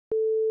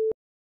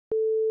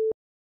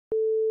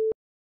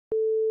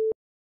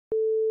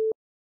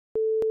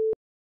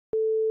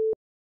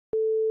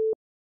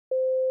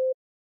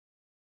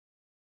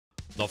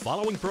The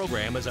following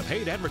program is a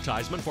paid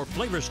advertisement for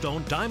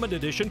Flavorstone Diamond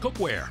Edition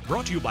cookware,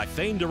 brought to you by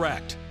Fane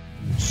Direct.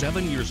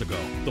 7 years ago,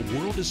 the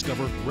world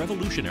discovered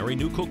revolutionary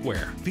new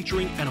cookware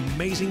featuring an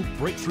amazing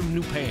breakthrough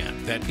new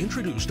pan that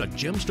introduced a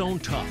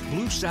gemstone tough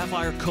blue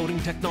sapphire coating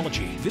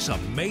technology. This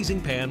amazing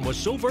pan was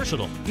so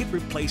versatile, it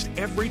replaced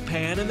every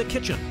pan in the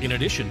kitchen. In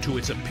addition to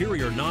its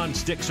superior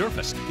non-stick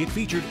surface, it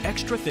featured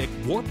extra thick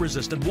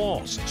warp-resistant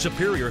walls,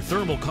 superior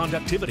thermal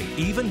conductivity,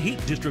 even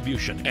heat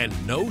distribution, and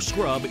no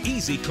scrub,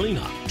 easy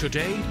cleanup.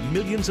 Today,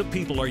 millions of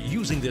people are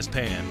using this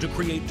pan to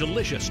create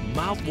delicious,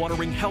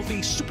 mouth-watering,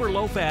 healthy, super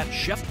low-fat,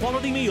 chef-quality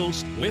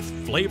meals with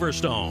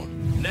Flavorstone.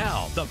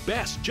 Now, the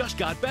best just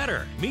got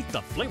better. Meet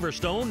the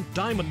Flavorstone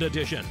Diamond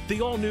Edition,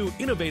 the all-new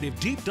innovative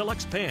deep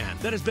deluxe pan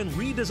that has been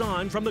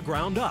redesigned from the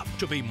ground up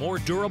to be more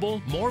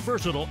durable, more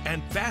versatile,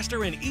 and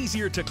faster and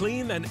easier to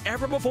clean than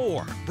ever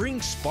before.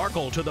 Bring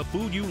sparkle to the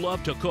food you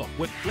love to cook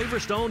with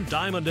Flavorstone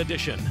Diamond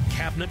Edition.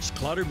 Cabinets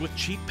cluttered with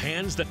cheap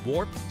pans that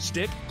warp,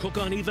 stick, cook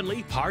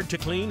unevenly, hard to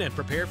clean, and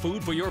prepare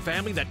food for your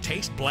family that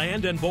tastes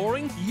bland and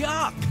boring?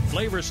 Yuck!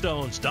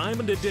 Flavorstone's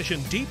Diamond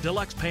Edition Deep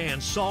Deluxe Pan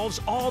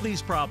solves all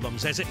these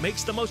problems as it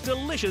makes the most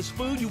delicious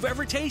food you've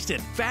ever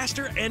tasted,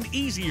 faster and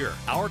easier.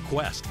 Our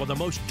quest for the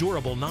most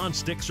durable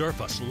non-stick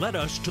surface led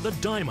us to the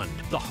Diamond,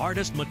 the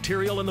hardest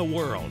material in the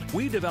world.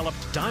 We developed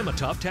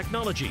Dymatough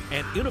technology,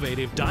 an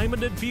innovative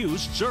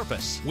diamond-infused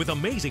surface with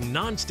amazing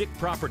non-stick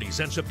properties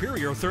and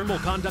superior thermal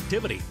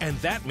conductivity, and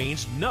that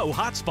means no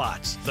hot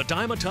spots. The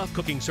Dymatough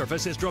cooking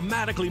surface is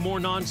dramatically more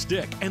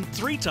non-stick and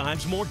 3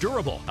 times more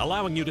durable,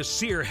 allowing you to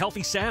sear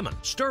healthy salmon,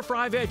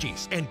 stir-fry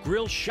veggies, and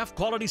grill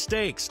chef-quality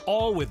steaks,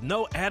 all with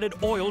no added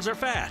oils or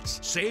fats.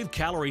 Save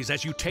calories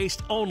as you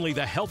taste only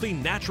the healthy,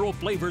 natural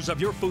flavors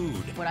of your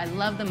food. What I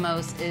love the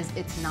most is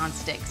it's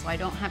non-stick, so I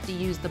don't have to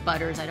use the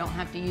butters, I don't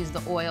have to use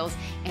the oils,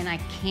 and I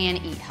can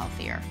eat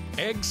healthier.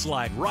 Eggs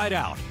slide right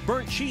out,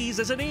 burnt cheese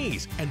is an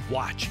ease, and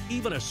watch,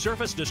 even a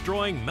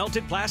surface-destroying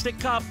melted plastic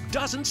cup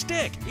doesn't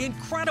stick.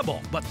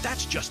 Incredible! But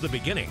that's just the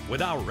beginning.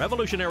 With our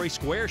revolutionary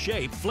square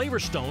shape,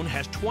 Flavorstone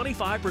has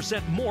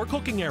 25% more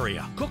cooking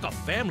area. Cook a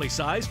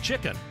family-sized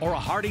chicken or a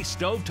hearty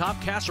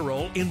stovetop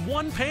casserole in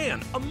one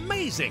pan.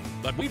 Amazing!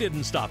 But we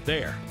didn't stop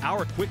there.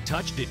 Our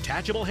quick-touch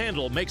detachable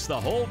handle makes the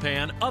whole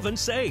pan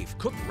oven-safe.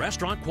 Cook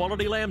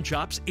restaurant-quality lamb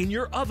chops in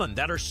your oven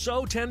that are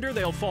so tender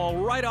they'll fall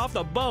right off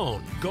the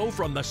bone. Go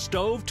from the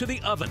stove to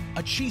the oven,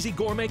 a cheesy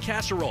gourmet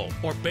casserole,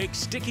 or bake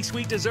sticky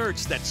sweet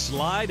desserts that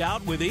slide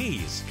out with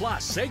ease.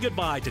 Plus, say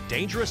goodbye to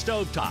dangerous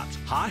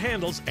stovetops, hot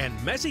handles,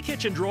 and messy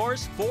kitchen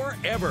drawers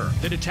forever.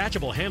 The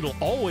detachable handle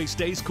always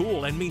stays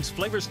cool and means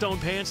Flavorstone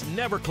pans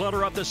never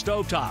clutter up the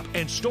stovetop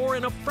and store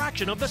in a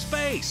fraction of the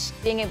space.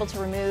 Being able to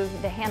remove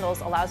the handles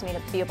allows me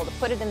to be able to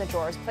put it in the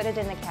drawers, put it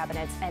in the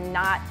cabinets, and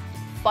not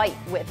fight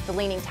with the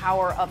leaning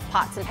tower of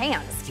pots and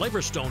pans.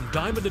 Flavorstone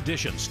Diamond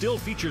Edition still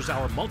features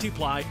our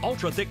multiply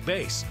ultra-thick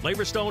base.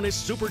 Flavorstone is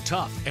super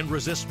tough and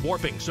resists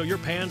warping, so your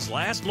pans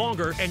last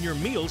longer and your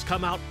meals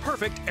come out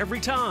perfect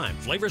every time.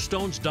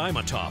 Flavorstone's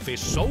Dymatough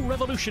is so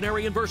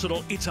revolutionary and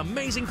versatile, its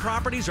amazing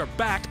properties are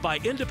backed by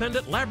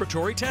independent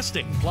laboratory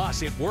testing.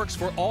 Plus, it works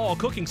for all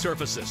cooking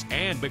surfaces,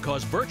 and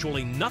because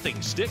virtually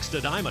nothing sticks to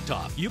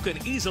Dymatough, you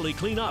can easily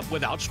clean up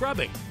without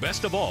scrubbing.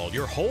 Best of all,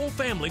 your whole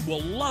family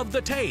will love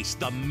the taste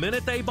the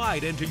minute they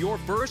bite into your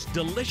first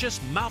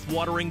delicious,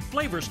 mouth-watering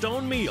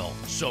Flavorstone meal.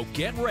 So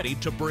get ready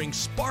to bring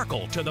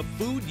sparkle to the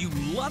food you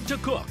love to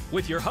cook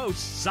with your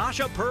hosts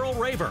Sasha Pearl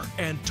Raver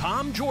and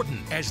Tom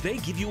Jordan as they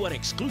give you an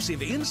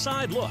exclusive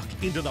inside look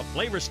into the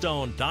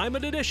Flavorstone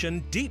Diamond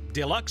Edition Deep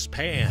Deluxe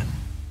Pan.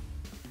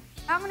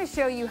 I'm going to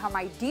show you how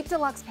my Deep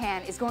Deluxe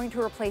Pan is going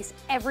to replace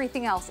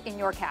everything else in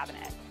your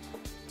cabinet.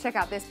 Check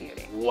out this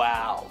beauty.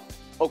 Wow.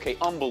 Okay,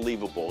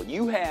 unbelievable.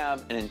 You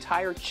have an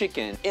entire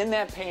chicken in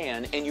that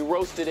pan and you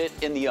roasted it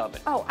in the oven.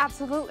 Oh,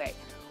 absolutely.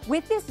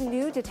 With this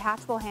new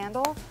detachable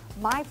handle,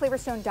 my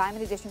Flavorstone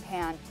Diamond Edition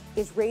pan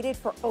is rated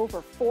for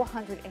over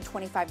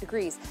 425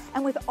 degrees.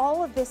 And with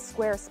all of this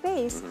square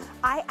space,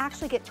 I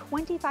actually get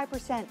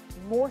 25%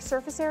 more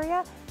surface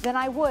area than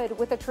I would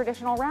with a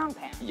traditional round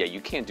pan. Yeah, you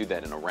can't do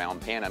that in a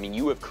round pan. I mean,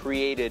 you have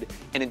created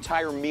an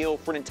entire meal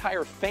for an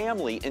entire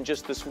family in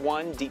just this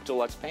one Deep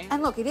Deluxe pan.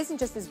 And look, it isn't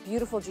just this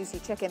beautiful, juicy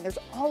chicken. There's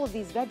all of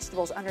these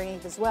vegetables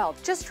underneath as well.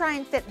 Just try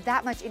and fit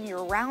that much in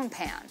your round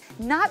pan.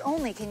 Not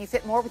only can you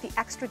fit more with the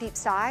extra deep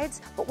sides,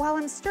 but while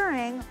I'm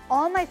stirring,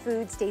 all my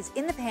food stays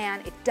in the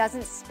pan. It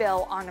doesn't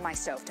spill onto my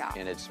stovetop.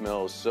 And it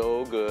smells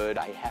so good.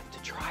 I have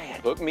to try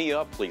it. Hook me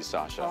up, please,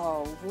 Sasha.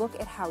 Oh, look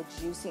at how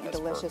juicy and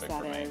delicious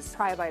that is.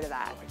 Try a bite of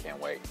that. I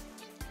can't wait.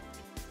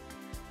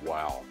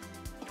 Wow.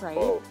 Right?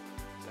 Oh,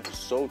 that is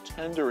so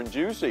tender and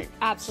juicy.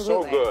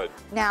 Absolutely. So good.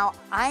 Now,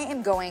 I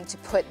am going to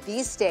put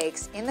these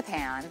steaks in the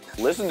pan.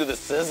 Listen to the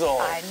sizzle.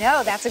 I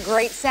know, that's a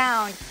great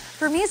sound.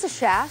 For me as a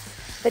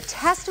chef, the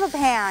test of a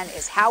pan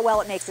is how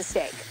well it makes a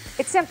steak.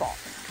 It's simple.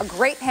 A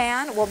great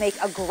pan will make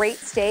a great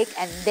steak,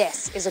 and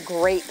this is a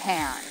great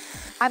pan.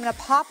 I'm gonna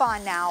pop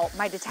on now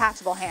my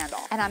detachable handle,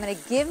 and I'm gonna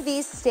give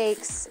these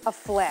steaks a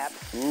flip.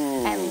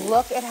 And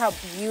look at how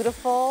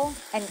beautiful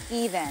and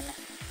even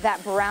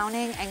that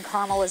browning and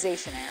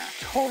caramelization air.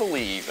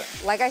 Totally even.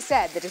 Like I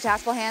said, the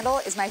detachable handle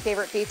is my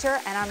favorite feature,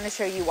 and I'm gonna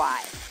show you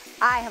why.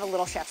 I have a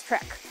little chef's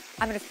trick.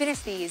 I'm gonna finish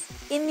these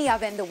in the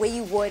oven the way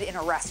you would in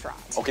a restaurant.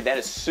 Okay, that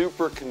is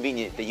super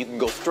convenient that you can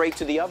go straight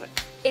to the oven.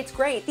 It's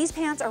great. These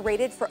pans are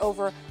rated for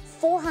over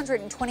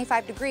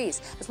 425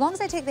 degrees. As long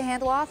as I take the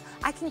handle off,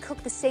 I can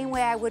cook the same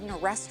way I would in a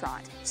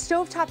restaurant.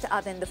 Stovetop to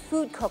oven, the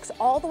food cooks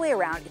all the way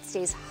around. It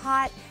stays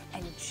hot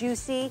and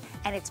juicy,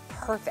 and it's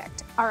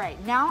perfect. All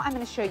right, now I'm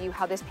gonna show you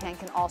how this pan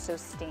can also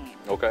steam.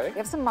 Okay. We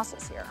have some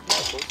mussels here.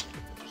 Mussels.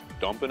 Just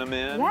dumping them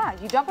in. Yeah,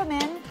 you dump them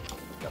in.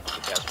 Got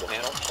the detachable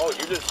handle. Oh,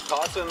 you're just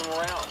tossing them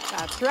around.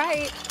 That's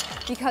right.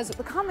 Because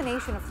the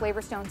combination of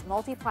Flavorstone's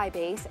multi-ply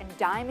base and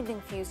diamond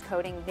infused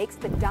coating makes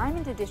the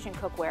Diamond Edition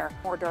cookware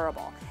more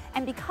durable.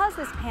 And because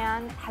this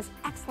pan has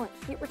excellent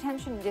heat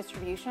retention and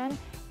distribution,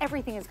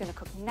 everything is gonna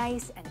cook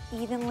nice and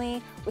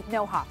evenly with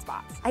no hot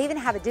spots. I even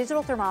have a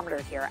digital thermometer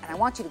here, and I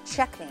want you to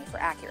check me for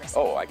accuracy.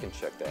 Oh, I can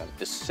check that.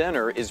 The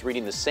center is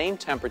reading the same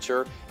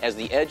temperature as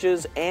the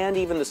edges and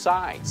even the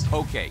sides.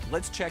 Okay,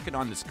 let's check it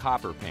on this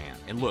copper pan.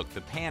 And look,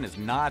 the pan is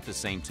not the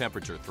same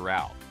temperature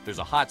throughout. There's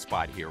a hot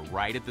spot here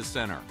right at the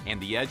center, and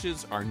the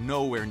edges are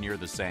nowhere near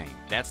the same.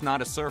 That's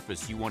not a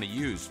surface you want to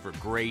use for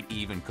great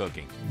even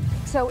cooking.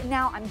 So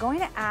now I'm going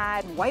to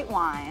add white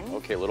wine.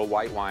 Okay, a little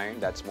white wine.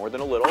 That's more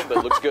than a little, but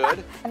it looks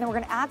good. And then we're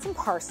gonna add some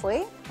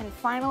parsley, and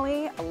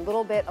finally, a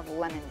little bit of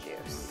lemon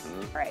juice.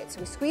 All right, so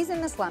we squeeze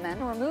in this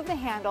lemon, remove the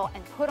handle,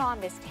 and put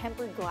on this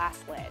tempered glass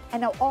lid.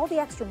 And now all the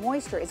extra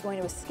moisture is going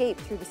to escape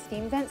through the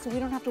steam vent, so we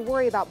don't have to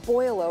worry about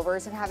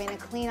boilovers and having to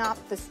clean up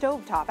the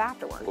stovetop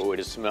afterwards. Oh, it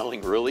is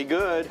smelling really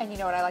good. And you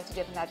know what I like to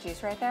dip in that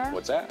juice right there?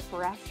 What's that?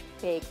 Fresh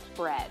baked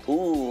bread.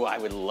 Ooh, I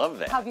would love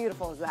that. How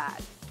beautiful is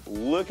that?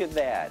 Look at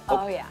that.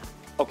 Oh yeah.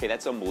 Okay,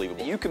 that's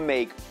unbelievable. You can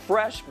make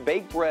fresh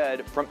baked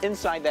bread from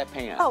inside that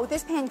pan. Oh,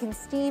 this pan can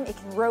steam, it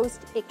can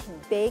roast, it can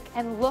bake,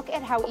 and look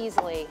at how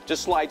easily.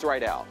 Just slides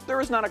right out. There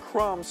is not a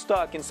crumb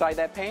stuck inside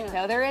that pan.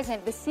 No, there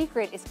isn't. The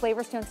secret is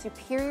Flavorstone's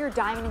superior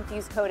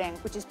diamond-infused coating,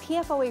 which is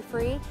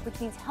PFOA-free,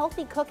 which means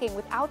healthy cooking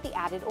without the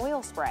added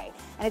oil spray.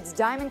 And it's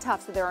diamond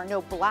tough, so there are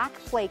no black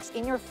flakes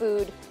in your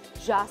food,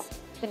 just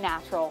the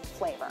natural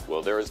flavor.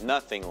 Well, there is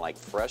nothing like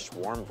fresh,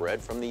 warm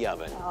bread from the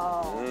oven.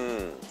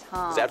 Oh,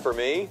 Tom. Is that for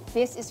me?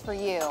 This is for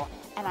you,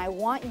 and I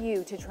want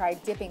you to try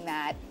dipping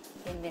that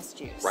in this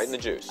juice. Right in the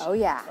juice? Oh,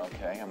 yeah.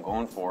 Okay, I'm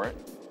going for it.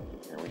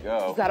 Here we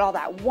go. You've got all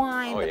that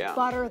wine, Oh, the yeah.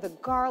 butter, the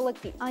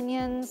garlic, the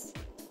onions.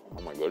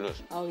 Oh my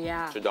goodness. Oh,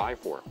 yeah. To die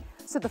for.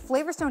 So the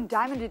Flavorstone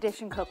Diamond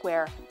Edition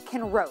cookware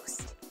can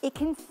roast, it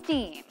can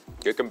steam,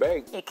 It can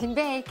bake. it can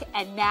bake,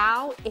 and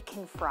now it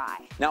can fry.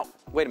 Now,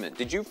 wait a minute.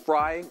 Did you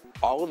fry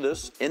all of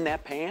this in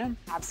that pan?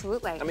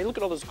 Absolutely. I mean, look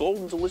at all this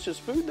golden, delicious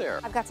food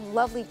there. I've got some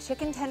lovely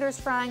chicken tenders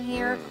frying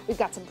here. We've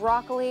got some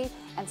broccoli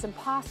and some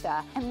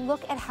pasta. And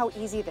look at how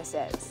easy this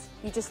is.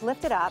 You just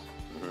lift it up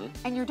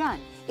and you're done.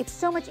 It's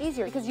so much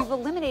easier because you've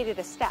eliminated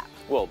a step.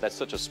 Well, that's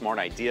such a smart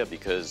idea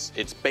because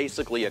it's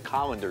basically a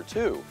colander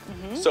too.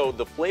 So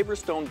the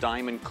Flavorstone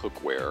Diamond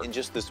cookware in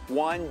just this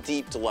one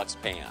deep deluxe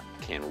pan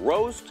can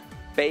roast,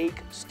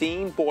 bake,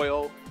 steam,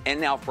 boil,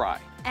 and now fry.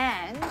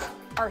 And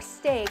our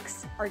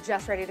steaks are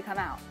just ready to come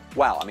out.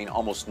 Wow, I mean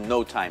almost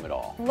no time at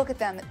all. Look at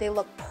them, they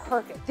look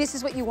perfect. This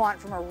is what you want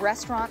from a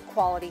restaurant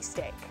quality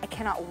steak. I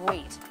cannot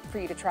wait for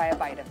you to try a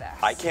bite of this.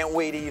 I can't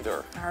wait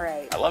either. All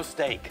right. I love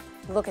steak.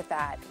 Look at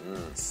that.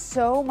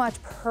 So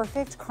much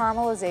perfect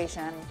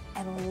caramelization,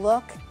 and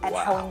look at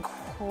how Wow.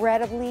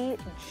 incredibly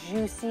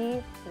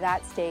juicy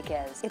that steak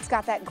is. It's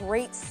got that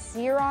great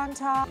sear on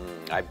top.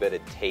 I bet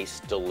it tastes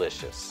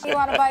delicious. You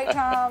want a bite,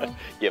 Tom?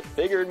 You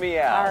figured me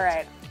out. All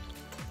right.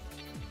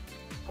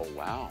 Oh,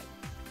 wow.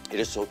 It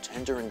is so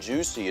tender and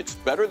juicy. It's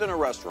better than a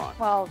restaurant.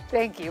 Well,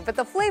 thank you. But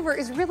the flavor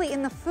is really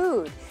in the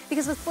food.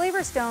 Because with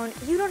Flavorstone,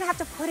 you don't have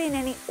to put in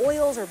any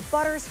oils or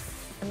butters.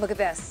 And look at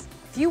this.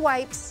 Few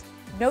wipes,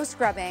 no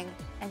scrubbing,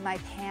 and my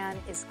pan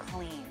is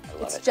clean.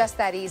 It's just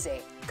that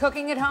easy.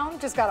 Cooking at home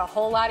just got a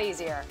whole lot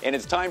easier. And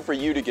it's time for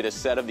you to get a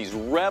set of these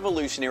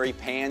revolutionary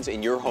pans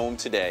in your home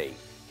today.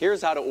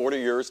 Here's how to order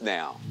yours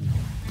now.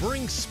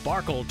 Bring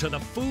sparkle to the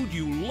food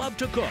you love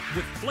to cook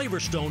with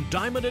Flavorstone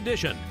Diamond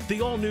Edition,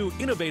 the all-new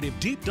innovative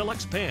deep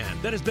deluxe pan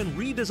that has been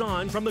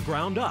redesigned from the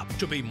ground up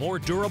to be more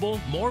durable,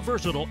 more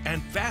versatile,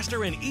 and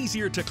faster and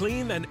easier to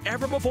clean than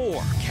ever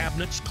before.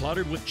 Cabinets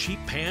cluttered with cheap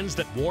pans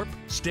that warp,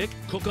 stick,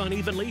 cook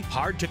unevenly,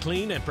 hard to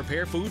clean, and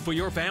prepare food for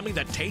your family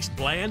that tastes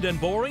bland and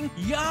boring?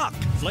 Yuck!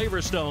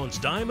 Flavorstone's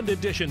Diamond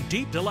Edition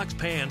Deep Deluxe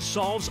Pan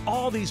solves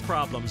all these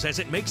problems as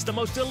it makes the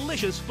most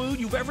delicious food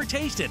you've ever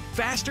tasted,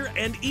 faster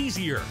and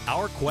easier.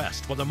 Our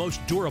quest for the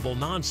most durable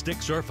non-stick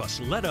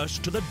surface led us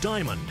to the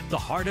Diamond, the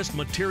hardest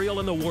material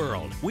in the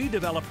world. We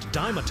developed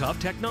Dymatough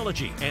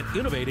technology, an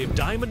innovative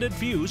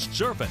diamond-infused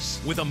surface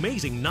with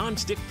amazing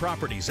non-stick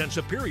properties and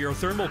superior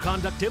thermal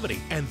conductivity,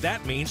 and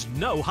that means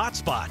no hot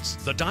spots.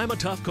 The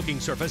Dymatough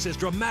cooking surface is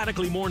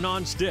dramatically more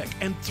non-stick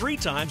and 3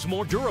 times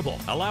more durable,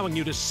 allowing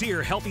you to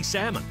sear healthy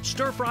salmon,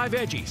 stir-fry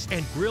veggies,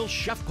 and grill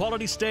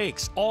chef-quality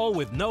steaks, all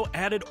with no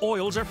added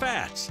oils or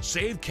fats.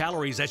 Save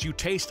calories as you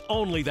taste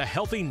only the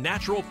healthy,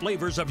 natural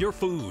flavors of your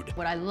food.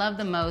 What I love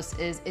the most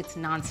is it's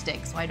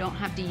non-stick, so I don't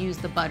have to use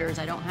the butters,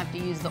 I don't have to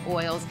use the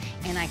oils,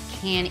 and I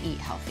can eat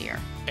healthier.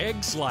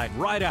 Eggs slide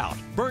right out.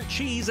 Burnt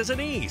cheese is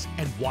an ease.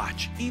 And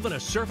watch, even a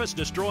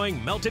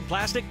surface-destroying melted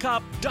plastic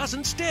cup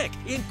doesn't stick.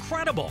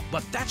 Incredible!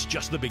 But that's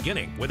just the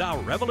beginning. With our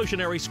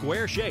revolutionary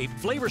square shape,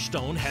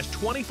 Flavorstone has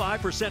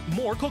 25%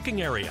 more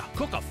cooking area.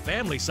 Cook a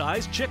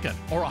family-sized chicken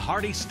or a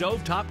hearty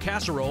stovetop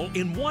casserole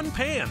in one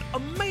pan.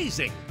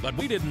 Amazing! But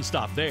we didn't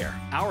stop there.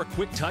 Our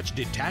quick-touch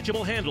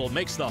detachable handle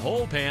makes the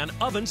whole pan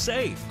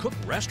oven-safe. Cook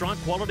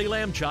restaurant-quality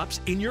lamb chops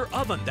in your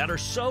oven that are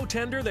so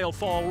tender they'll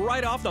fall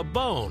right off the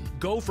bone.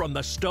 Go from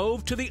the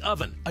stove to the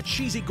oven, a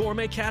cheesy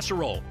gourmet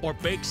casserole, or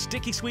bake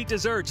sticky sweet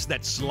desserts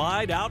that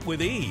slide out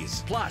with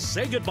ease. Plus,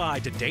 say goodbye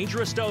to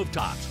dangerous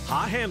stovetops,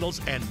 hot handles,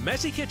 and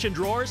messy kitchen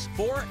drawers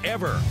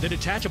forever. The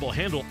detachable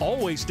handle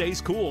always stays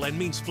cool and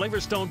means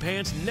Flavorstone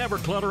pans never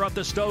clutter up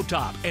the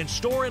stovetop and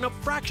store in a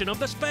fraction of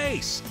the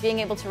space. Being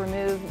able to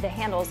remove the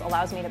handles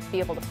allows me to be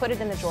able to put it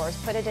in the drawers,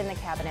 put it in the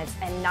cabinets,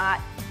 and not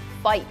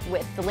fight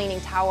with the leaning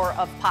tower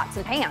of pots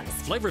and pans.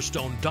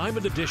 Flavorstone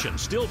Diamond Edition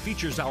still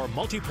features our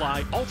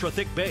multiply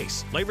ultra-thick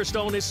base.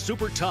 Flavorstone is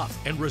super tough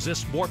and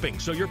resists warping,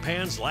 so your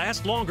pans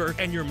last longer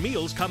and your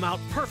meals come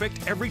out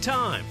perfect every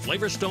time.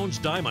 Flavorstone's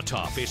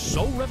Dymatough is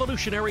so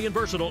revolutionary and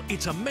versatile,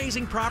 its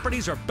amazing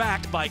properties are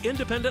backed by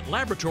independent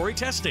laboratory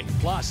testing.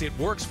 Plus, it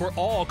works for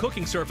all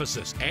cooking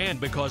surfaces,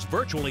 and because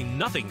virtually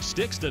nothing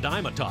sticks to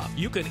Dymatough,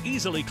 you can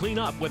easily clean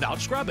up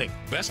without scrubbing.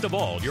 Best of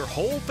all, your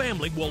whole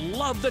family will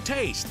love the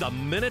taste the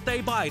minute they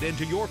bite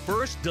into your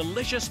first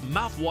delicious,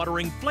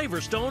 mouth-watering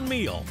Flavorstone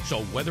meal. So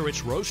whether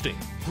it's roasting,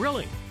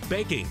 grilling,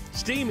 baking,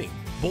 steaming,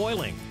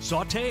 boiling,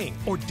 sautéing,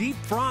 or deep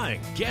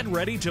frying, get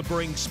ready to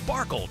bring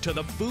sparkle to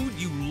the food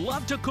you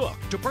love to cook.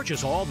 To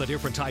purchase all the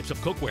different types of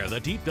cookware the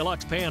Deep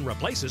Deluxe Pan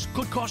replaces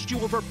could cost you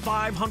over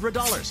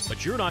 $500,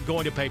 but you're not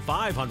going to pay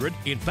 $500.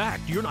 In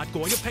fact, you're not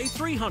going to pay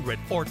 $300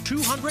 or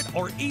 $200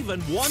 or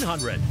even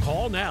 $100.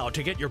 Call now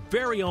to get your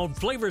very own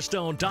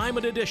Flavorstone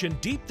Diamond Edition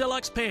Deep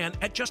Deluxe Pan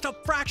at just a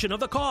fraction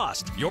of the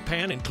cost. Your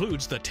pan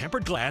includes the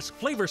tempered glass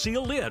Flavor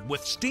Seal lid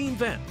with steam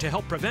vent to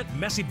help prevent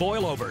messy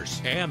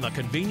boilovers, and the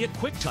convenient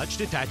quick touch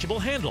detachable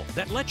handle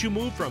that lets you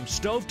move from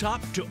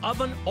stovetop to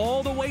oven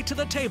all the way to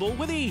the table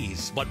with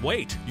ease. But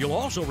wait, you'll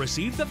also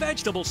receive the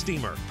vegetable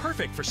steamer,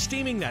 perfect for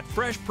steaming that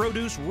fresh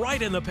produce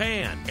right in the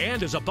pan.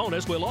 And as a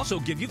bonus, we'll also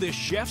give you this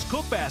chef's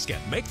cook basket.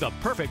 Make the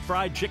perfect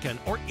fried chicken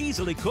or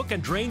easily cook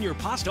and drain your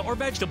pasta or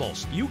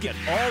vegetables. You get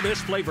all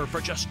this flavor for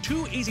just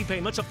 2 easy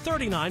payments of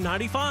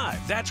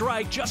 $39.95. That's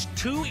right, just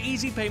 2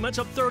 easy payments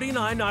of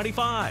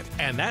 $39.95.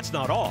 And that's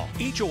not all.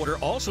 Each order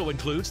also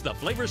includes the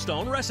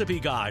Flavorstone recipe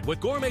guide with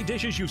gourmet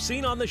dishes you've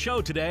seen on the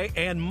show today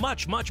and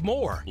much, much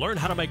more. Learn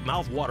how to make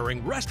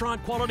mouth-watering,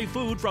 restaurant-quality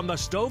food from the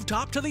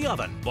stovetop to the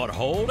oven. But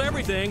hold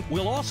everything.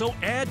 We'll also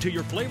add to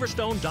your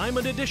Flavorstone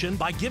Diamond Edition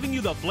by giving you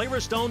the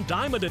Flavorstone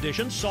Diamond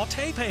Edition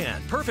Sauté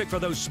Pan. Perfect for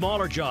those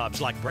smaller jobs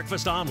like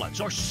breakfast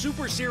omelets or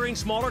super searing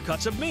smaller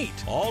cuts of meat.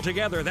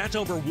 Altogether, that's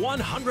over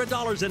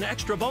 $100 in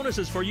extra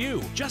bonuses for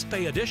you. Just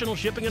pay additional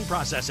shipping and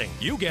processing.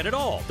 You get it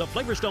all. The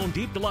Flavorstone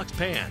Deep Deluxe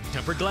Pan,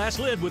 tempered glass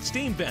lid with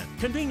steam vent,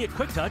 convenient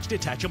quick touch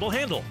detachable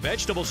handle,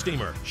 vegetable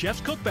steamer,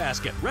 chef's cook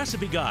basket,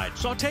 recipe guide,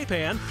 sauté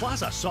pan,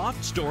 plus a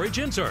soft storage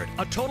insert.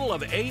 A total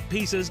of 8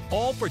 pieces,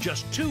 all for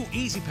just 2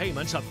 easy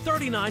payments of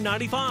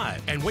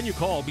 $39.95. And when you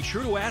call, be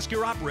sure to ask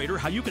your operator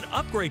how you can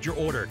upgrade your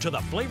order to the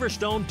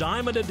Flavorstone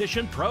Diamond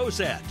Edition Pro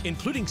Set,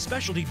 including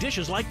specialty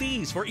dishes like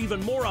these for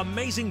even more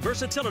amazing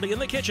versatility in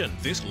the kitchen.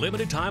 This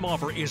limited time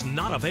offer is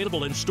not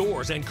available in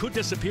stores and could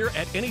disappear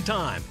at any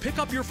time. Pick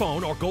up your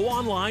phone or go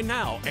online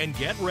now and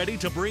get ready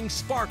to bring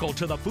sparkle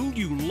to the food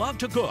you love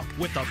to cook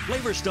with the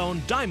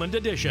Flavorstone Diamond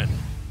Edition.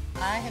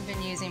 I have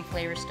been using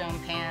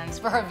Flavorstone pans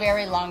for a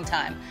very long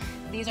time.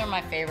 These are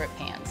my favorite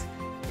pans.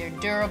 They're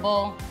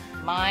durable.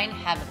 Mine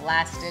have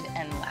lasted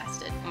and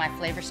lasted. My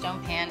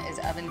Flavorstone pan is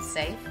oven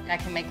safe. I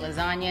can make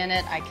lasagna in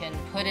it, I can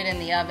put it in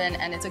the oven,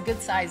 and it's a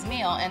good sized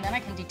meal, and then I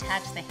can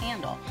detach the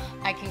handle.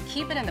 I can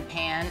keep it in the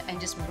pan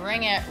and just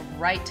bring it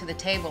right to the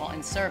table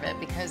and serve it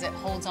because it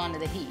holds on to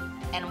the heat.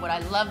 And what I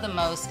love the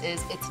most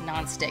is it's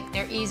non-stick.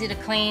 They're easy to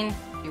clean.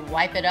 You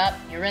wipe it up,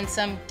 you rinse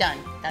them, done.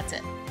 That's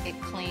it. It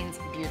cleans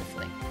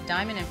beautifully.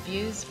 Diamond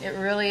infused, it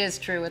really is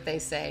true what they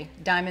say.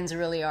 Diamonds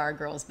really are a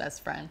girl's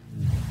best friend.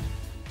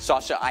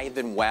 Sasha, I have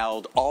been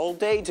wowed all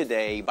day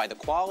today by the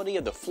quality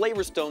of the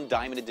Flavorstone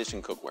Diamond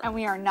Edition cookware. And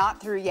we are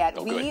not through yet.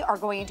 Oh, we good. are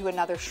going into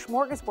another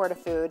smorgasbord of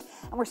food.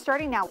 And we're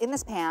starting now in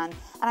this pan.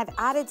 And I've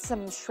added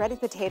some shredded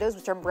potatoes,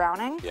 which I'm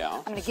browning. Yeah.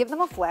 I'm going to give them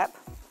a flip.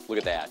 Look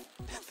at that.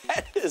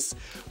 That is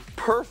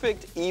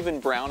perfect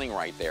even browning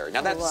right there.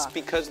 Now that's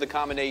because the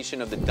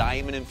combination of the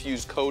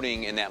diamond-infused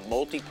coating and that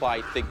multiply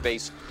thick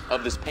base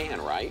of this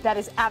pan, right? That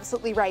is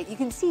absolutely right. You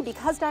can see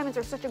because diamonds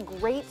are such a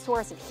great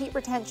source of heat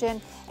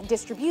retention and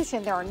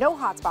distribution, there are no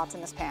hot spots in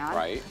this pan.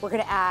 Right. We're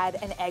gonna add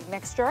an egg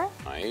mixture.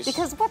 Nice.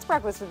 Because what's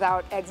breakfast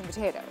without eggs and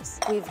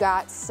potatoes? We've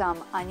got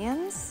some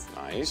onions.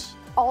 Nice.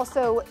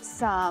 Also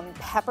some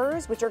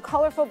peppers, which are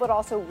colorful but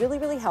also really,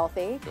 really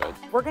healthy. Good.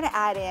 We're gonna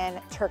add in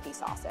turkey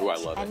sausage. Ooh, I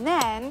love it. And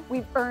then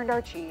we've earned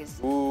our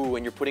cheese. Ooh,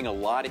 and you're putting a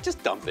lot in.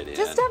 Just dump it in.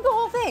 Just dump the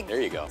whole thing. There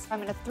you go. So I'm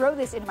gonna throw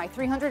this into my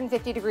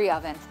 350-degree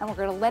oven, and we're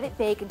gonna let it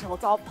bake until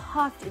it's all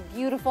puffed and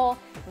beautiful,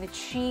 and the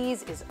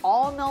cheese is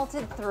all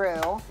melted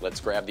through.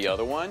 Let's grab the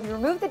other one. You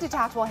remove the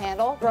detachable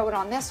handle, throw it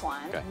on this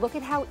one. Okay. Look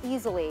at how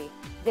easily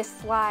this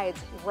slides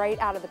right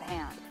out of the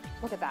pan.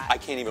 Look at that. I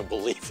can't even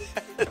believe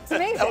that. It's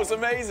amazing. That was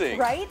amazing.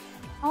 Right?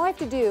 All I have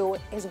to do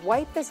is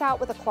wipe this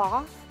out with a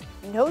cloth,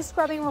 no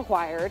scrubbing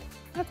required,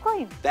 and it's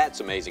clean. That's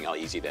amazing how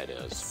easy that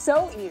is.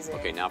 So easy.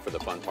 Okay, now for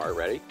the fun part.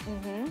 Ready?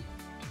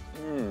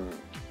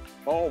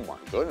 Oh my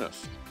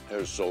goodness. That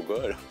is so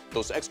good.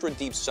 Those extra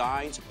deep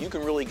sides, you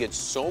can really get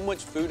so much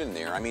food in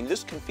there. I mean,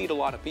 this can feed a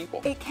lot of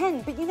people. It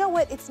can, but you know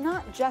what? It's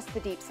not just the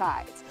deep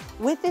sides.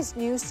 With this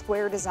new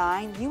square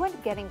design, you end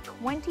up getting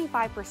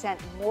 25%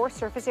 more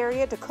surface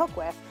area to cook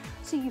with,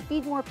 so you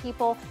feed more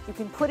people, you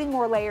can put in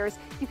more layers,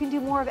 you can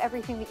do more of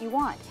everything that you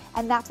want.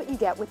 And that's what you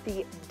get with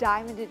the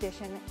Diamond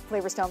Edition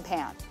Flavorstone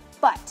pan.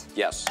 But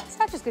Yes. it's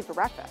not just good for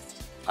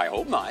breakfast. I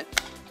hope not.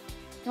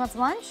 You want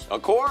some lunch?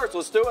 Of course,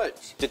 let's do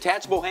it.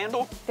 Detachable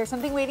handle. There's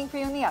something waiting for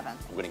you in the oven.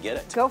 I'm gonna get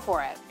it. Go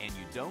for it. And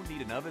you don't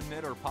need an oven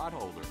mitt or pot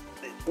holder.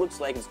 It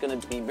looks like it's gonna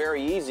be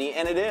very easy,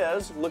 and it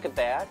is. Look at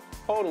that.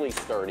 Totally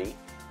sturdy,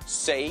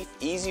 safe,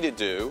 easy to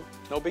do.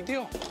 No big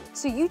deal.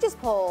 So you just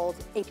pulled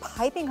a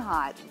piping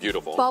hot,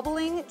 Beautiful.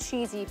 bubbling,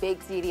 cheesy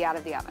baked ziti out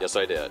of the oven. Yes,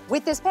 I did.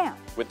 With this pan.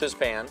 With this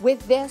pan.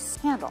 With this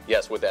handle.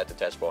 Yes, with that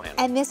detachable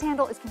handle. And this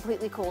handle is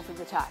completely cool to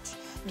the touch.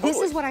 This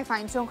Totally. is what I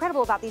find so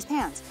incredible about these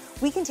pans.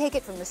 We can take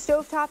it from the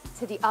stovetop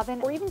to the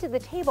oven or even to the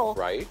table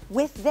Right.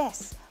 with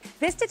this.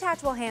 This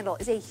detachable handle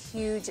is a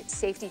huge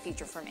safety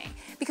feature for me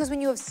because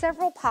when you have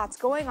several pots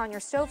going on your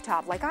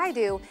stovetop like I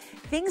do,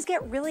 things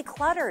get really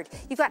cluttered.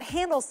 You've got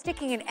handles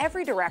sticking in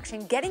every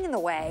direction, getting in the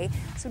way.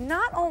 So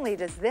not only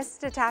does this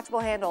detachable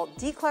handle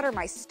declutter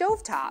my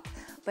stovetop,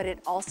 but it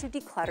also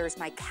declutters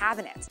my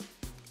cabinets.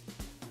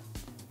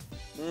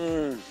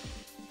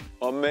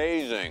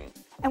 Amazing.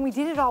 And we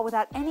did it all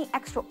without any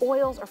extra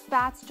oils or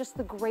fats, just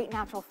the great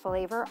natural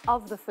flavor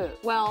of the food.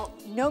 Well,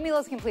 no meal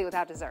is complete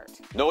without dessert.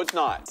 No, it's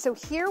not. So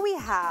here we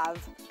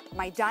have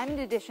my Diamond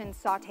Edition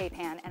saute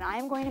pan, and I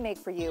am going to make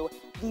for you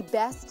the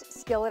best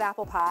skillet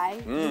apple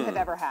pie you have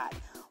ever had.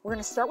 We're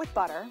gonna start with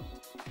butter,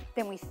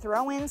 then we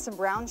throw in some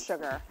brown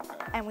sugar,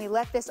 and we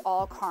let this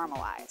all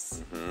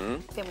caramelize.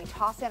 Then we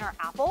toss in our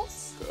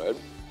apples, Good.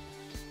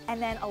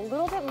 and then a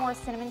little bit more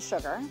cinnamon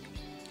sugar.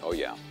 Oh,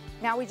 yeah.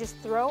 Now we just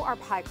throw our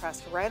pie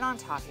crust right on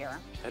top here.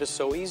 That is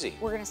so easy.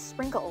 We're gonna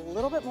sprinkle a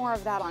little bit more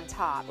of that on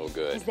top. Oh,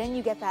 good. Because then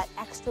you get that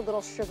extra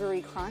little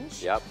sugary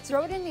crunch. Yep.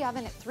 Throw it in the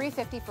oven at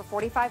 350 for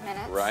 45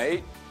 minutes.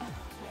 Right?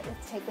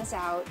 Let's take this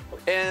out.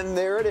 And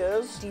there it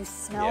is. Do you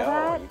smell Yeah,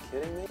 that? are you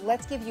kidding me?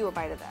 Let's give you a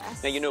bite of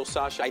this. Now, you know,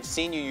 Sasha, I've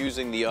seen you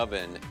using the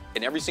oven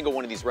in every single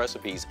one of these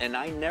recipes, and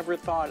I never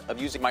thought of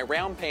using my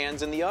round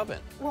pans in the oven.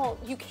 Well,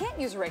 you can't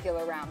use a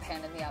regular round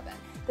pan in the oven.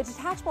 The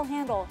detachable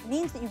handle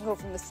means that you can go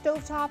from the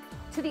stovetop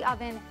to the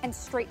oven and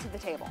straight to the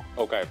table.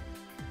 Okay.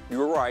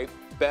 You're right.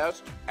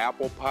 Best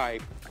apple pie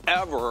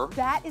ever.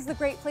 That is the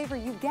great flavor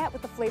you get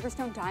with the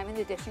Flavorstone Diamond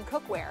Edition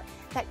cookware.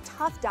 That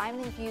tough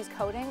diamond-infused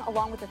coating,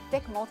 along with a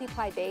thick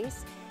multiply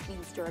base,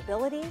 means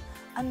durability,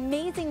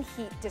 amazing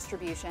heat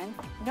distribution,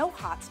 no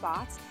hot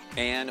spots.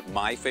 And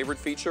my favorite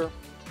feature,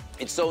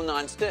 it's so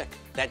non-stick.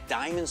 That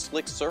diamond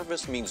slick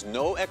surface means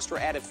no extra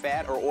added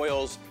fat or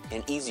oils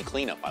and easy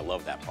cleanup. I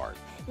love that part.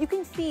 You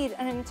can feed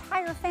an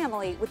entire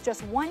family with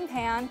just one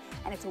pan,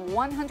 and it's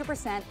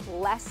 100%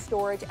 less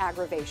storage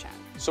aggravation.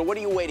 So what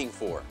are you waiting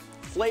for?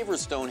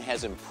 Flavorstone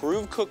has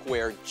improved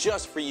cookware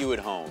just for you at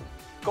home.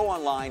 Go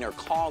online or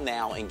call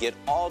now and get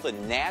all the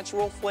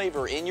natural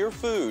flavor in your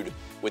food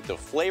with the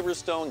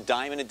Flavorstone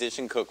Diamond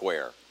Edition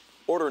cookware.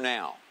 Order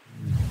now.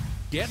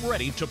 Get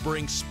ready to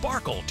bring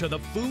sparkle to the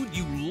food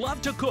you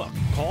love to cook.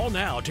 Call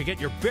now to get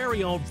your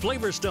very own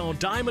Flavorstone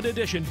Diamond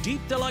Edition Deep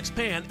Deluxe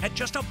Pan at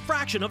just a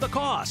fraction of the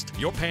cost.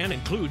 Your pan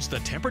includes the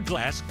tempered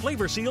glass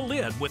Flavor Seal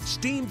lid with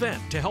steam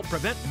vent to help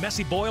prevent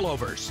messy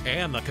boilovers,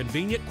 and the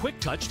convenient quick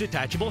touch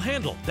detachable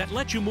handle that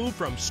lets you move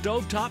from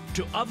stovetop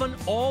to oven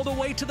all the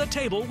way to the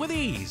table with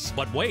ease.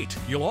 But wait,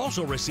 you'll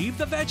also receive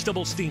the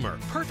vegetable steamer,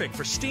 perfect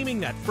for steaming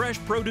that fresh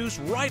produce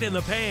right in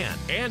the pan.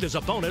 And as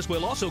a bonus,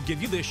 we'll also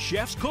give you this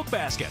chef's cook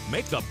basket made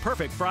make the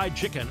perfect fried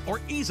chicken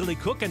or easily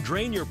cook and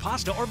drain your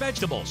pasta or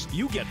vegetables.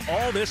 You get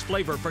all this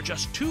flavor for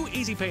just 2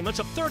 easy payments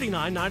of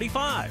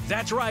 $39.95.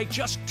 That's right,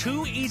 just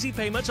 2 easy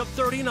payments of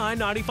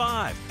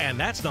 $39.95. And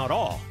that's not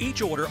all.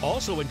 Each order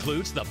also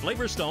includes the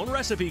Flavorstone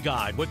recipe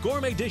guide with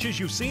gourmet dishes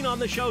you've seen on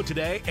the show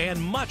today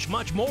and much,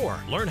 much more.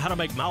 Learn how to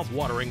make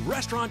mouth-watering,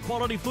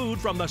 restaurant-quality food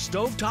from the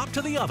stovetop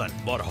to the oven.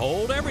 But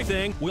hold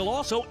everything. We'll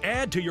also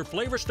add to your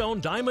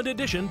Flavorstone Diamond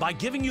Edition by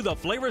giving you the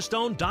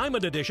Flavorstone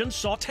Diamond Edition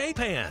Sauté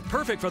Pan.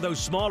 Perfect for those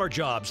smaller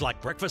jobs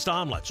like breakfast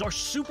omelets or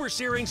super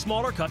searing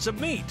smaller cuts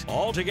of meat.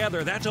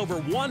 Altogether, that's over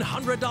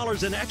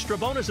 $100 in extra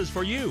bonuses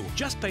for you.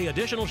 Just pay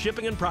additional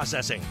shipping and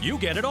processing. You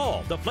get it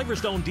all. The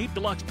Flavorstone Deep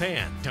Deluxe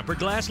Pan, tempered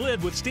glass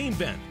lid with steam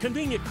vent,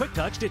 convenient quick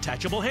touch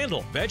detachable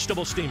handle,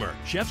 vegetable steamer,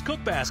 chef's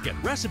cook basket,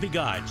 recipe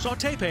guide,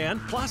 sauté pan,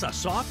 plus a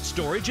soft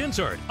storage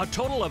insert. A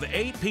total of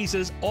 8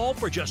 pieces, all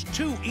for just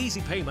 2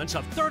 easy payments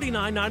of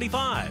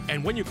 $39.95.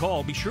 And when you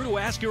call, be sure to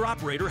ask your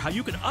operator how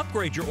you can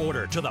upgrade your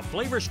order to the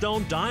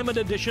Flavorstone Diamond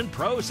Edition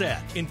Pro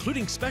Set,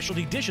 including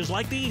specialty dishes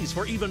like these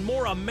for even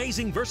more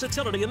amazing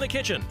versatility in the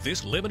kitchen.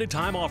 This limited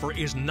time offer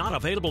is not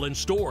available in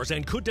stores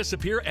and could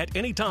disappear at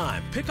any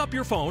time. Pick up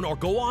your phone or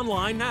go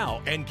online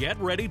now and get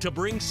ready to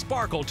bring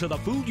sparkle to the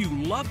food you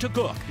love to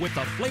cook with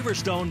the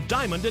Flavorstone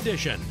Diamond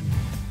Edition.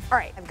 All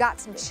right, I've got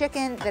some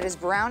chicken that is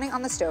browning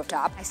on the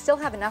stovetop. I still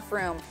have enough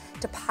room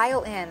to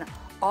pile in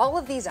all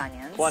of these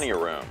onions. Plenty of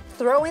room.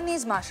 Throw in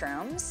these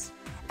mushrooms.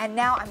 And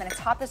now I'm gonna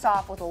top this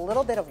off with a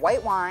little bit of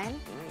white wine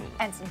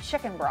and some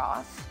chicken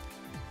broth.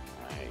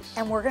 Nice.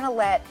 And we're gonna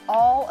let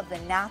all of the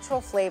natural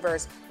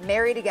flavors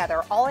marry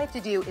together. All I have to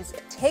do is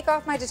take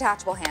off my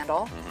detachable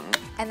handle,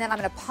 and then I'm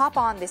gonna pop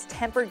on this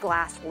tempered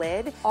glass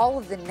lid. All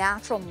of the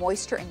natural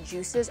moisture and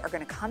juices are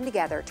gonna come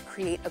together to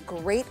create a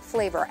great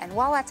flavor. And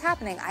while that's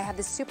happening, I have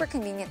this super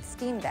convenient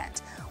steam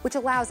vent, which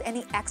allows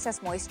any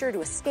excess moisture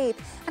to escape,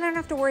 and I don't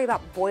have to worry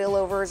about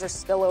boilovers or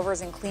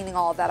spillovers and cleaning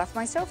all of that off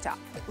my stovetop.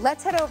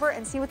 Let's head over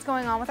and see what's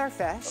going on with our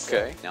fish.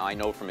 Okay. Now I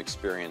know from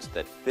experience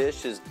that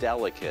fish is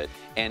delicate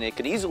and it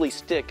could easily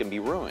stick and be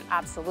ruined.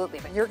 Absolutely,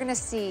 but you're gonna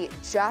see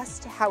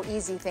just how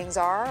easy things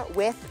are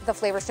with the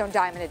Flavorstone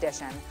Diamond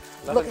Edition.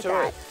 Look at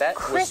that. That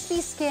crispy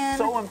was skin.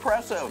 so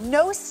impressive.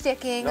 No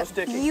sticking. No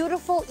sticking.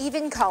 Beautiful,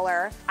 even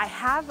color. I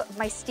have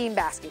my steam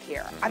basket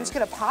here. I'm just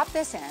gonna pop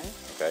this in.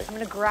 Okay. I'm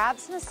gonna grab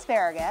some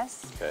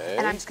asparagus. Okay.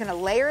 And I'm just gonna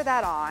layer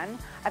that on.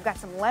 I've got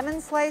some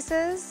lemon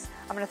slices.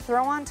 I'm gonna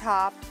throw on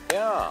top.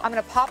 Yeah. I'm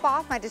gonna pop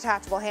off my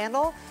detachable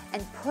handle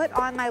and put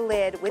on my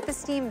lid with the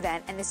steam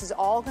vent, and this is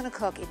all gonna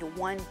cook into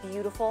one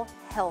beautiful,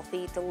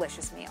 healthy,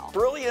 delicious meal.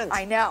 Brilliant.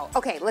 I know.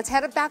 Okay, let's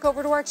head it back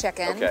over to our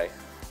chicken. Okay.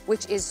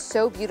 Which is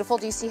so beautiful.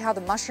 Do you see how the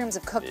mushrooms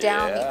have cooked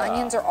down? The Yeah.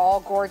 onions are all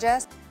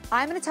gorgeous.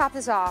 I'm gonna top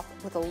this off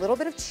with a little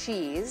bit of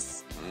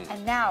cheese.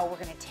 And now we're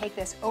gonna take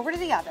this over to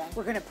the oven.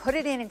 We're gonna put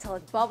it in until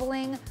it's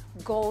bubbling,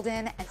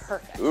 golden, and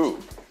perfect. Ooh.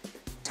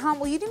 Tom,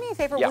 will you do me a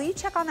favor? Yeah. Will you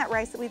check on that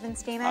rice that we've been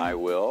steaming? I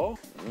will.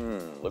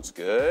 Looks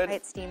good.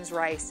 It steams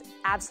rice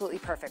absolutely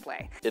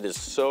perfectly. It is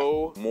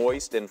so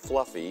moist and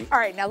fluffy. All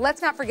right, now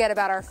let's not forget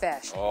about our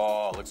fish.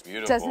 Oh, looks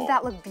beautiful. Doesn't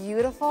that look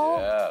beautiful?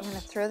 Yes. I'm gonna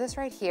throw this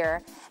right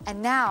here.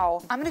 And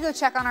now I'm gonna go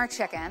check on our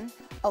chicken.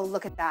 Oh,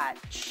 look at that.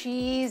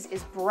 Cheese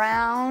is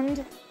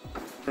browned.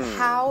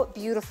 How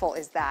beautiful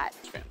is that?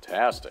 It's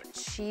fantastic.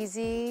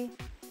 Cheesy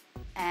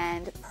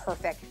and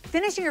perfect.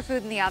 Finishing your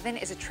food in the oven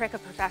is a trick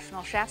of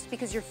professional chefs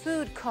because your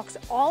food cooks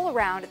all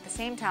around at the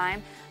same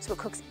time, so it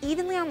cooks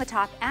evenly on the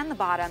top and the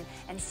bottom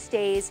and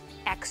stays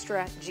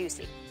extra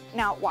juicy.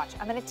 Now watch,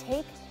 I'm gonna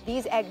take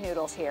these egg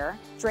noodles here,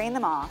 drain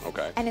them off.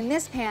 Okay. And in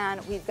this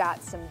pan, we've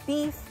got some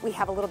beef, we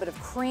have a little bit of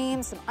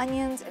cream, some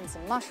onions, and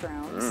some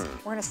mushrooms.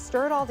 We're gonna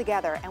stir it all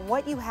together, and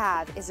what you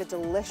have is a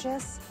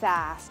delicious,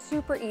 fast,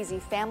 super easy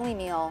family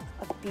meal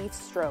of beef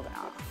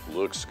stroganoff.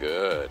 Looks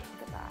good.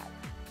 Look at that.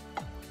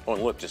 Oh,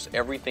 and look, just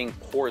everything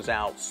pours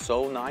out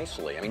so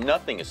nicely. I mean,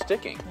 nothing is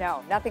sticking.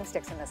 No, nothing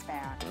sticks in this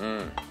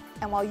pan.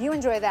 And while you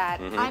enjoy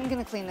that, I'm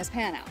gonna clean this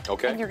pan out.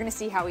 Okay. And you're gonna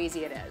see how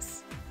easy it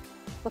is.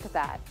 Look at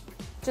that.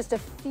 Just a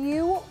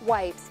few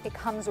wipes, it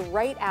comes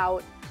right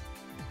out.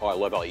 Oh, I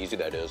love how easy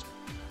that is.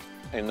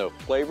 And the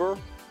flavor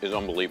is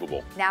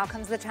unbelievable. Now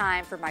comes the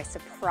time for my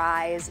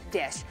surprise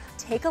dish.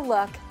 Take a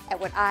look at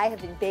what I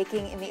have been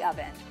baking in the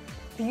oven.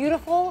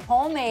 Beautiful,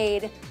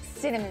 homemade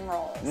cinnamon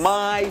rolls.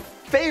 My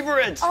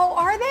favorite! Oh,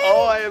 are they?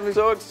 Oh, I am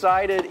so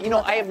excited. You know,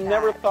 Look I have at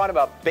never that. thought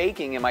about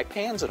baking in my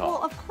pans at home.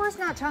 Well, of course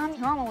not,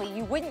 Tom. Normally,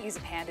 you wouldn't use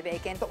a pan to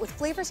bake in, but with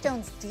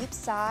Flavorstone's deep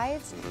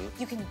sides,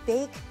 you can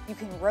bake, you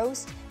can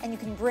roast, and you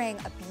can bring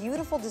a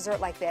beautiful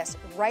dessert like this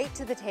right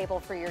to the table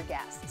for your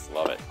guests.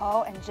 Love it.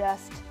 Oh, and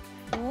just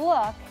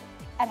look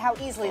at how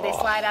easily they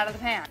slide out of the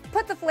pan.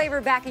 Put the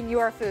flavor back in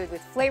your food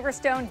with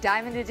Flavorstone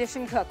Diamond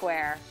Edition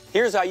cookware.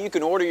 Here's how you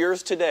can order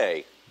yours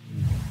today.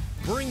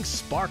 Bring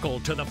sparkle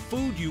to the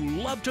food you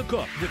love to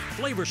cook with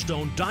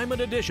Flavorstone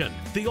Diamond Edition,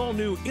 the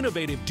all-new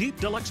innovative deep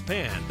deluxe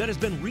pan that has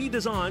been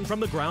redesigned from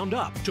the ground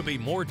up to be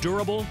more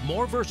durable,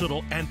 more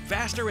versatile, and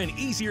faster and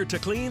easier to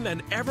clean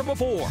than ever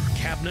before.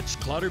 Cabinets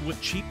cluttered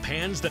with cheap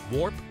pans that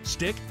warp,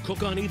 stick,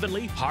 cook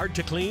unevenly, hard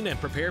to clean, and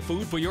prepare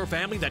food for your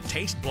family that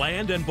tastes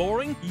bland and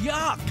boring?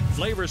 Yuck!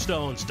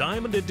 Flavorstone's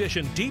Diamond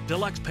Edition Deep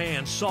Deluxe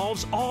Pan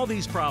solves all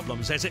these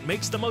problems as it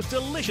makes the most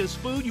delicious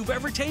food you've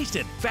ever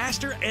tasted,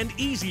 faster and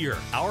easier.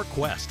 Our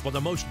quest for the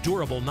most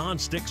durable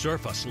non-stick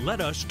surface led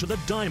us to the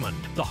Diamond,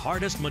 the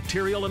hardest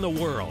material in the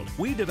world.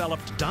 We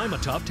developed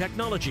Dymatough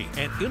technology,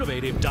 an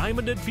innovative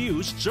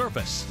diamond-infused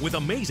surface with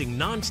amazing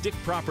non-stick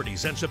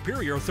properties and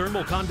superior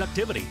thermal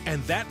conductivity,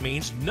 and that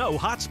means no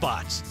hot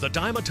spots. The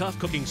Dymatough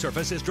cooking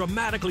surface is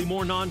dramatically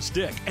more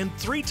non-stick and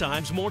 3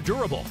 times more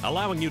durable,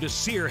 allowing you to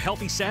sear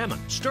healthy salmon,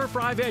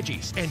 stir-fry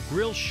veggies, and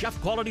grill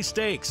chef-quality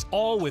steaks,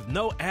 all with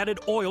no added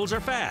oils or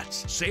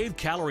fats. Save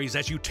calories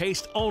as you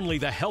taste only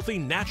the healthy,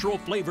 natural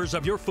flavors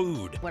of your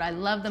food. What I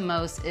love the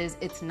most is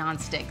it's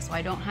non-stick, so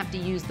I don't have to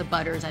use the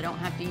butters, I don't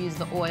have to use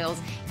the oils,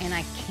 and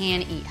I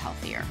can eat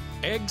healthier.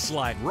 Eggs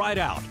slide right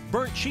out.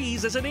 Burnt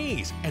cheese is an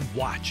ease. And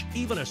watch,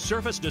 even a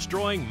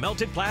surface-destroying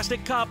melted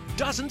plastic cup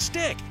doesn't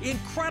stick.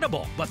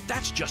 Incredible! But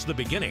that's just the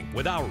beginning.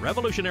 With our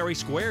revolutionary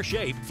square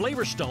shape,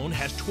 Flavorstone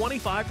has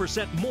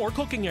 25% more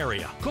cooking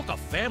area. Cook a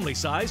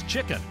family-sized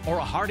chicken or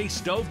a hearty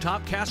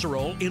stovetop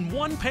casserole in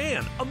one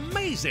pan.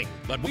 Amazing!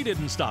 But we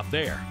didn't stop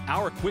there.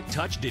 Our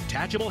quick-touch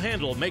detachable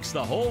handle makes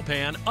the whole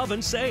pan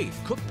oven-safe.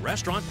 Cook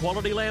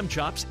restaurant-quality lamb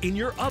chops in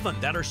your oven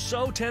that are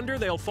so tender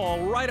they'll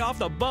fall right off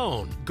the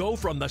bone. Go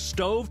from the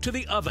stove to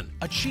the oven,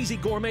 a cheesy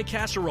gourmet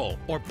casserole,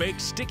 or bake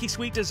sticky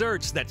sweet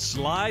desserts that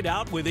slide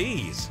out with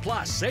ease.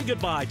 Plus, say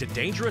goodbye to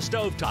dangerous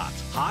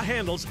stovetops, hot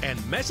handles,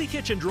 and messy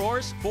kitchen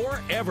drawers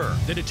forever.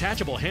 The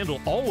detachable handle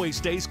always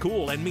stays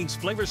cool and means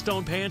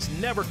Flavorstone pans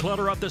never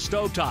clutter up the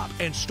stovetop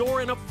and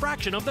store in a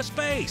fraction of the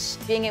space.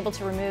 Being able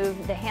to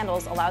remove the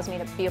handles allows me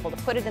to be able to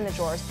put it in the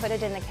drawers, put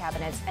it in the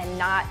cabinets, and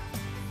not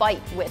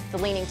fight with the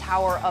leaning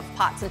tower of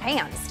pots and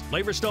pans.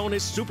 Flavorstone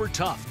is super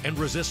tough and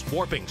resists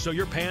warping, so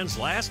your pans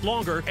last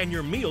longer and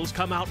your meals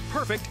come out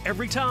perfect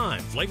every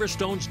time.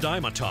 Flavorstone's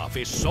Dymatough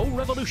is so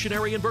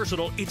revolutionary and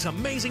versatile, its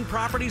amazing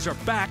properties are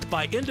backed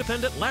by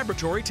independent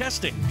laboratory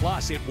testing.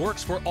 Plus, it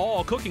works for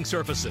all cooking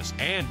surfaces,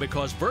 and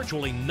because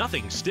virtually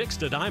nothing sticks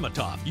to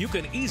Dymatough, you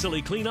can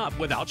easily clean up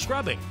without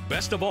scrubbing.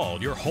 Best of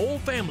all, your whole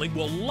family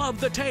will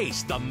love the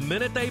taste the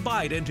minute they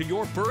bite into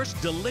your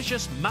first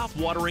delicious,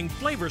 mouth-watering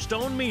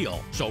Flavorstone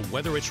meal. So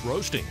whether it's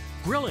roasting,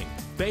 grilling,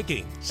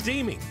 baking,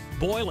 steaming,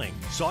 boiling,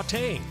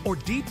 sautéing, or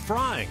deep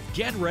frying,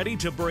 get ready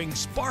to bring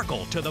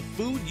sparkle to the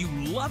food you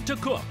love to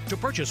cook. To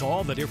purchase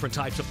all the different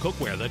types of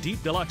cookware the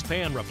Deep Deluxe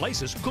Pan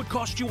replaces could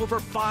cost you over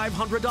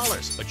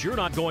 $500. But you're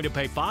not going to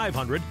pay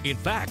 $500. In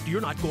fact,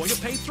 you're not going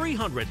to pay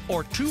 $300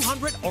 or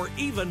 $200 or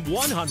even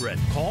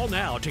 $100. Call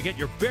now to get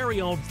your very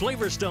own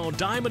Flavorstone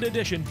Diamond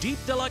Edition Deep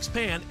Deluxe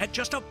Pan at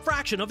just a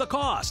fraction of the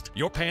cost.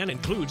 Your pan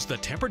includes the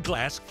tempered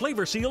glass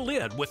Flavor Seal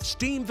lid with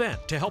steam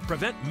vent to help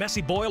prevent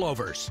messy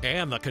boilovers,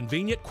 and the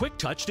convenient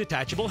quick-touch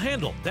detachable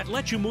handle that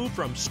lets you move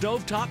from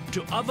stovetop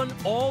to oven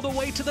all the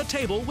way to the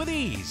table with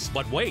ease.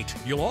 But wait,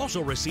 you'll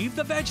also receive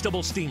the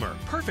vegetable steamer,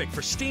 perfect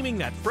for steaming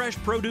that fresh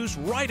produce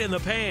right in the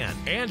pan.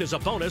 And as a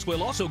bonus,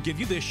 we'll also give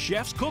you this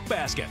chef's cook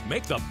basket.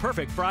 Make the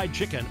perfect fried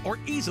chicken or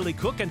easily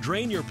cook and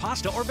drain your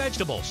pasta or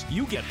vegetables.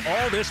 You get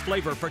all this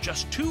flavor for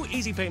just 2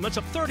 easy payments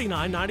of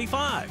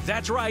 $39.95.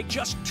 That's right,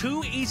 just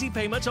 2 easy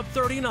payments of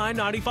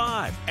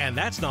 $39.95. And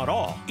that's not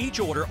all. Each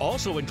order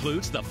also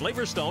includes the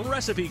Flavorstone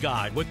recipe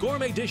guide with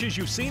gourmet dishes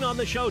you've seen on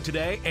the show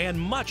today and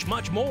much,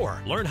 much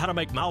more. Learn how to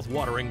make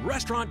mouth-watering,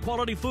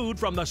 restaurant-quality food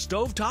from the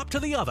stovetop to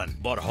the oven.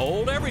 But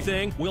hold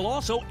everything. We'll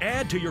also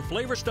add to your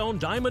Flavorstone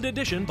Diamond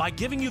Edition by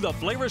giving you the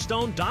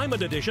Flavorstone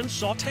Diamond Edition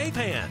Sauté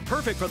Pan.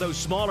 Perfect for those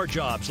smaller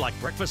jobs like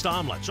breakfast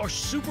omelets or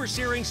super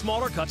searing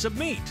smaller cuts of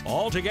meat.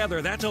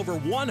 Altogether, that's over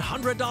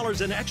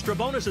 $100 in extra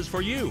bonuses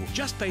for you.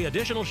 Just pay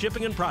additional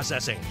shipping and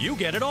processing. You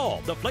get it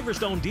all. The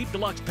Flavorstone Deep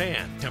Deluxe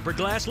Pan, tempered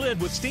glass lid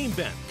with steam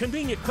vent,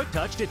 convenient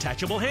quick-touch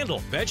detachable handle,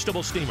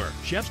 vegetable steamer,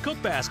 chef's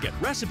cook basket,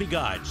 recipe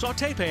guide,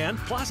 sauté pan,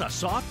 plus a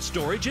soft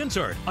storage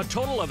insert. A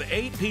total of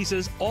 8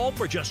 pieces, all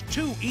for just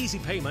 2 easy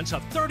payments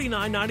of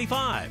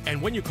 $39.95.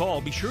 And when you call,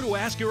 be sure to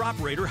ask your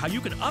operator how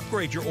you can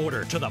upgrade your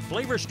order to the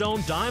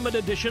Flavorstone Diamond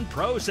Edition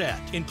Pro Set,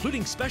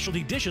 including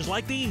specialty dishes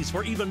like these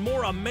for even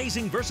more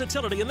amazing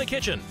versatility in the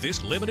kitchen.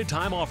 This limited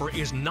time offer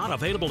is not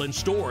available in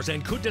stores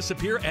and could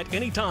disappear at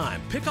any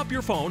time. Pick up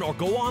your phone or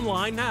go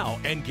online now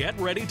and get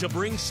ready to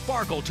bring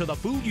sparkle to the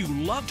food you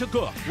love to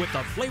cook with the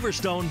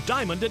Flavorstone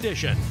Diamond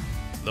Edition.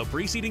 The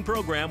preceding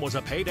program was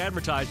a paid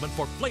advertisement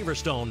for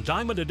Flavorstone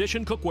Diamond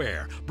Edition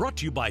cookware, brought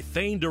to you by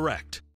Thane Direct.